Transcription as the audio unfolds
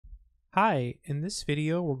Hi, in this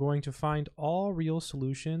video we're going to find all real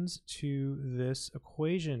solutions to this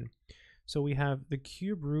equation. So we have the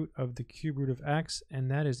cube root of the cube root of x,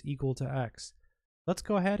 and that is equal to x. Let's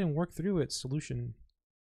go ahead and work through its solution.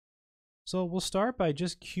 So we'll start by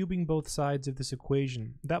just cubing both sides of this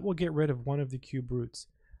equation. That will get rid of one of the cube roots.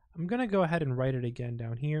 I'm going to go ahead and write it again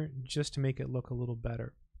down here just to make it look a little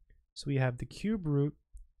better. So we have the cube root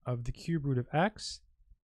of the cube root of x,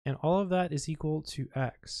 and all of that is equal to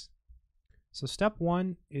x. So step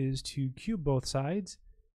one is to cube both sides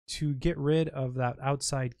to get rid of that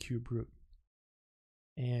outside cube root.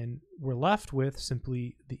 And we're left with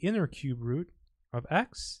simply the inner cube root of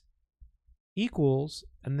x equals,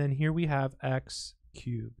 and then here we have x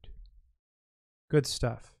cubed. Good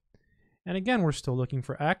stuff. And again, we're still looking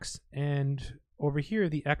for x, and over here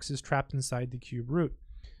the x is trapped inside the cube root.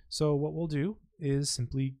 So what we'll do is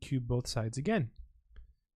simply cube both sides again.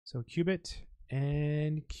 So cube it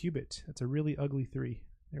and cube it. That's a really ugly 3.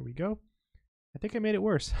 There we go. I think I made it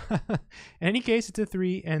worse. In any case, it's a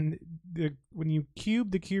 3, and when you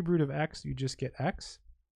cube the cube root of x, you just get x.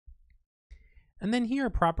 And then here,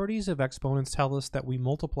 properties of exponents tell us that we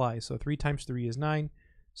multiply. So 3 times 3 is 9.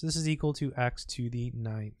 So this is equal to x to the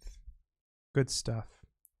 9th. Good stuff.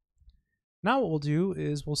 Now what we'll do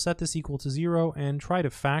is we'll set this equal to 0 and try to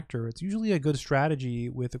factor. It's usually a good strategy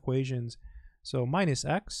with equations. So minus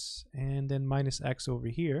x, and then minus x over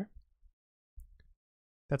here.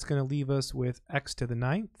 That's going to leave us with x to the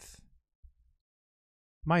 9th,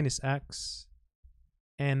 minus x,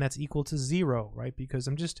 and that's equal to 0, right? Because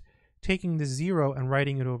I'm just taking the 0 and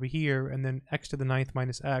writing it over here, and then x to the 9th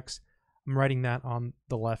minus x, I'm writing that on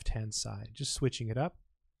the left-hand side, just switching it up.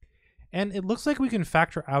 And it looks like we can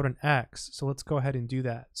factor out an x, so let's go ahead and do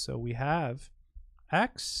that. So we have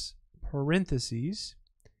x parentheses,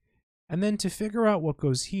 and then to figure out what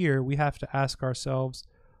goes here, we have to ask ourselves,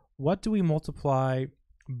 what do we multiply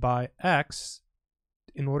by x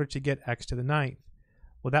in order to get x to the 9th?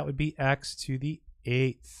 Well, that would be x to the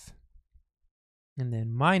 8th. And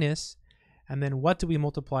then minus, and then what do we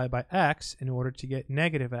multiply by x in order to get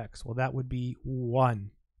negative x? Well, that would be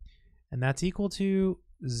 1. And that's equal to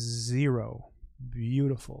 0.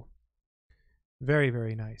 Beautiful. Very,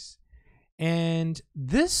 very nice. And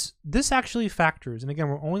this actually factors. And again,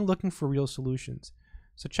 we're only looking for real solutions.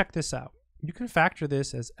 So check this out. You can factor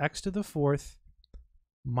this as x to the 4th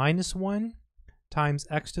minus 1 times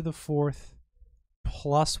x to the 4th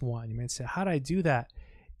plus 1. You might say, how did I do that?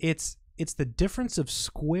 It's the difference of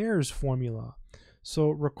squares formula. So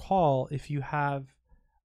recall, if you have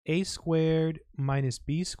a squared minus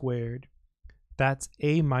b squared, that's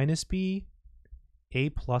a minus b, a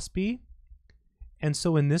plus b. And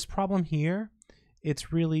so in this problem here,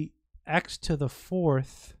 it's really x to the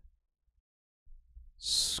 4th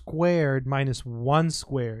squared minus 1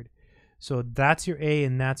 squared. So that's your a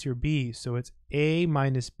and that's your b. So it's a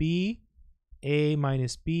minus b, a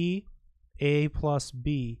minus b, a plus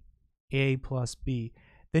b, a plus b.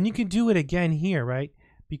 Then you can do it again here, right?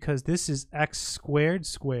 Because this is x squared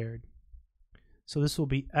squared. So this will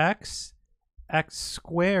be x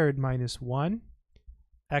squared minus 1,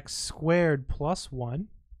 x squared plus 1,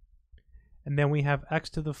 and then we have x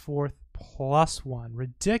to the 4th plus 1.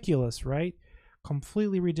 Ridiculous, right?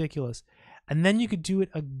 Completely ridiculous. And then you could do it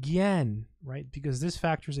again, right? Because this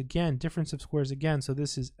factors again, difference of squares again. So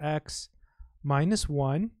this is x minus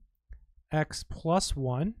 1, x plus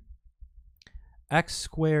 1, x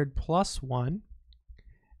squared plus 1,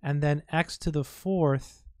 and then x to the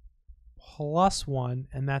 4th plus 1,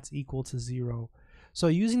 and that's equal to 0. So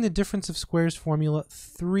using the difference of squares formula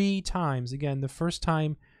 3 times, again, the first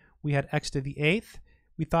time we had x to the 8th,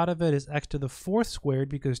 we thought of it as x to the 4th squared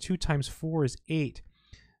because 2 times 4 is 8.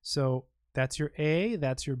 So that's your a,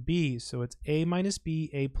 that's your b. So it's a minus b,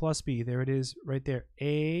 a plus b. There it is right there,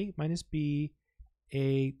 a minus b,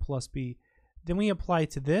 a plus b. Then we apply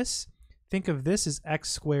to this. Think of this as x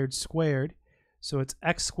squared squared. So it's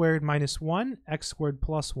x squared minus 1, x squared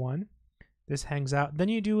plus 1. This hangs out. Then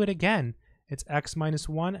you do it again. It's x minus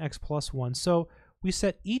 1, x plus 1. So we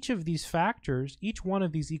set each of these factors, each one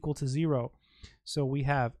of these equal to 0. So we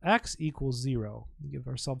have x equals 0. Give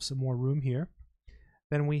ourselves some more room here.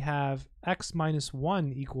 Then we have x minus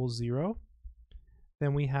 1 equals 0.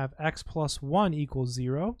 Then we have x plus 1 equals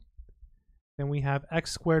 0. Then we have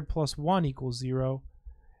x squared plus 1 equals 0.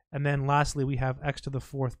 And then lastly, we have x to the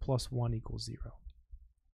 4th plus 1 equals 0.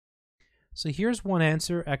 So here's one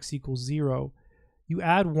answer, x equals 0. You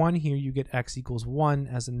add 1 here, you get x equals 1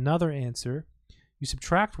 as another answer. You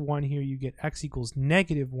subtract 1 here, you get x equals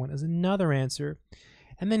negative 1 as another answer.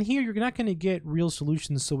 And then here, you're not going to get real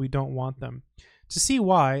solutions, so we don't want them. To see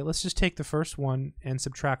y, let's just take the first one and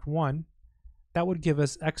subtract 1. That would give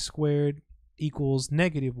us x squared equals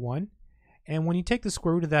 -1. And when you take the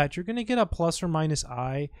square root of that, you're going to get a plus or minus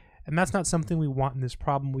I, and that's not something we want in this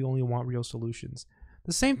problem. We only want real solutions.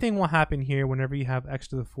 The same thing will happen here whenever you have x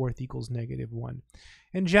to the 4th equals -1.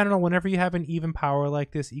 In general, whenever you have an even power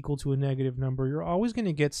like this equal to a negative number, you're always going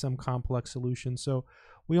to get some complex solutions. So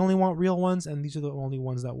we only want real ones, and these are the only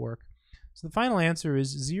ones that work. So the final answer is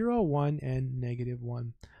 0, 1, and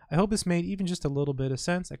 -1. I hope this made even just a little bit of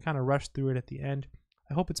sense. I kind of rushed through it at the end.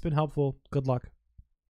 I hope it's been helpful. Good luck.